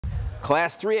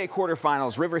Class 3A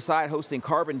quarterfinals, Riverside hosting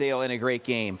Carbondale in a great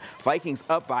game. Vikings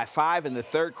up by 5 in the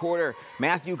third quarter.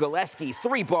 Matthew Gillespie,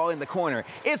 3-ball in the corner.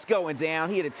 It's going down.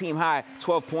 He had a team high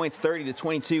 12 points,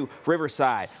 30-22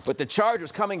 Riverside. But the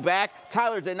Chargers coming back.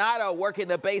 Tyler Donato working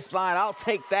the baseline. I'll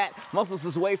take that. Muscles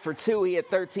his way for 2. He had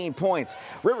 13 points.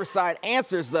 Riverside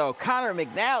answers, though. Connor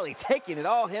McNally taking it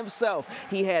all himself.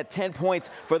 He had 10 points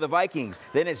for the Vikings.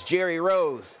 Then it's Jerry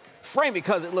Rose. Frame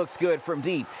because it looks good from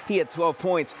deep. He had 12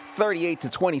 points,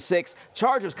 38-26.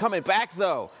 Chargers coming back,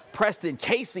 though. Preston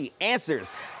Casey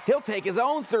answers. He'll take his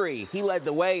own 3. He led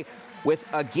the way with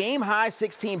a game-high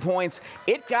 16 points.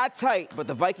 It got tight, but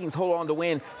the Vikings hold on to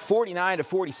win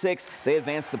 49-46. They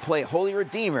advance to play Holy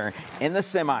Redeemer in the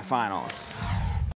semifinals.